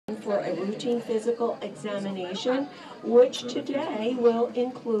for a routine physical examination, which today will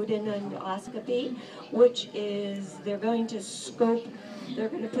include an endoscopy, which is they're going to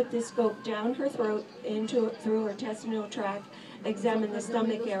put this scope down her throat through her intestinal tract, examine the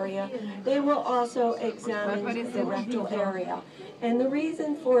stomach area. They will also examine the rectal area. And the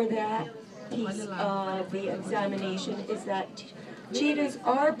reason for that piece of the examination is that cheetahs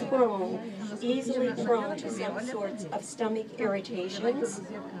are easily prone to some sorts of stomach irritations.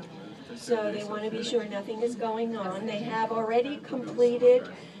 So they want to be sure nothing is going on. They have already completed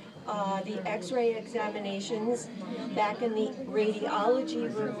the x-ray examinations back in the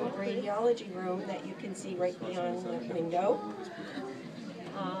radiology room that you can see right beyond the window.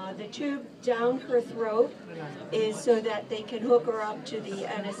 The tube down her throat is so that they can hook her up to the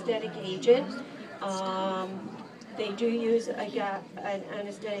anesthetic agent. They do use an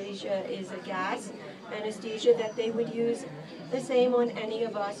anesthesia is a gas anesthesia that they would use the same on any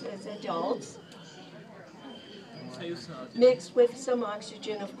of us as adults, mixed with some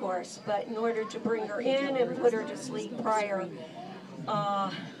oxygen, of course. But in order to bring her in and put her to sleep prior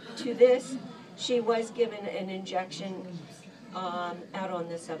to this, she was given an injection out on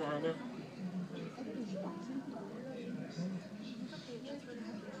the savannah.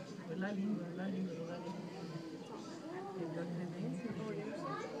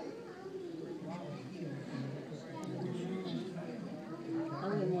 I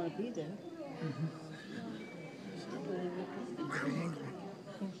wouldn't want to be there.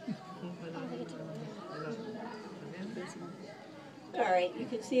 All right, you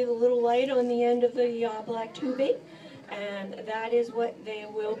can see the little light on the end of the black tubing, and that is what they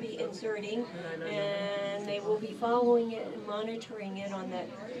will be inserting, and they will be following it and monitoring it on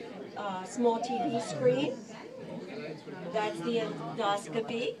that small TV screen. That's the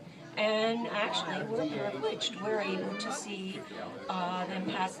endoscopy, and actually we're privileged. We're able to see them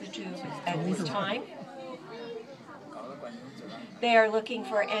pass the tube at this time. They are looking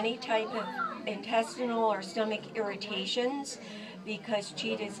for any type of intestinal or stomach irritations because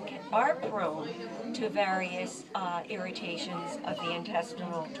cheetahs are prone to various irritations of the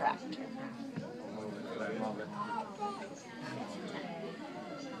intestinal tract.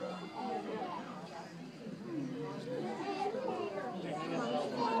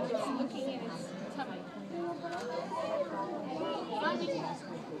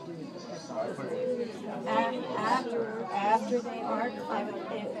 After they are,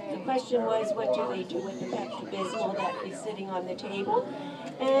 the question was, what do they do with the Pepto Bismol that is sitting on the table?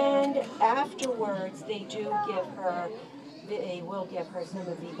 And afterwards, they will give her some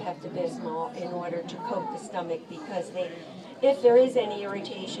of the Pepto Bismol in order to coat the stomach, because if there is any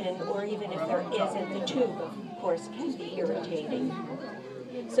irritation, or even if there isn't, the tube, of course, can be irritating.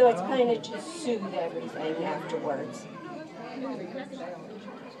 So it's kind of to soothe everything afterwards.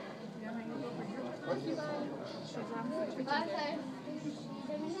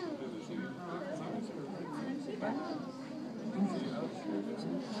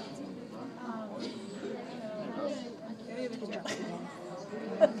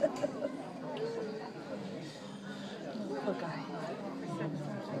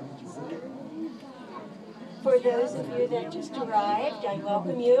 For those of you that just arrived, I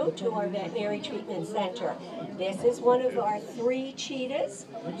welcome you to our veterinary treatment center. This is one of our 3 cheetahs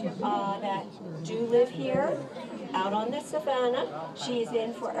that do live here out on the savannah. She is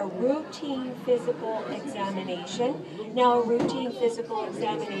in for a routine physical examination. Now, a routine physical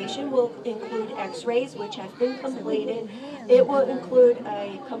examination will include x-rays, which have been completed. It will include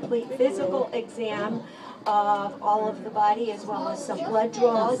a complete physical exam of all of the body, as well as some blood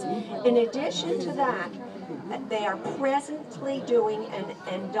draws. In addition to that, they are presently doing an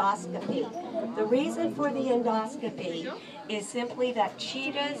endoscopy. The reason for the endoscopy is simply that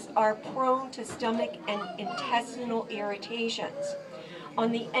cheetahs are prone to stomach and intestinal irritations.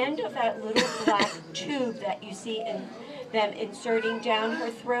 On the end of that little black tube that you see them inserting down her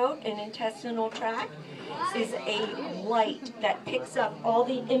throat and intestinal tract is a light that picks up all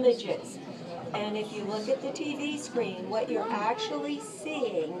the images. And if you look at the TV screen, what you're actually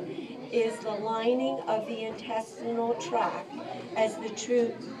seeing is the lining of the intestinal tract as the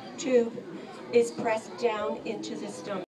tube is pressed down into the stomach.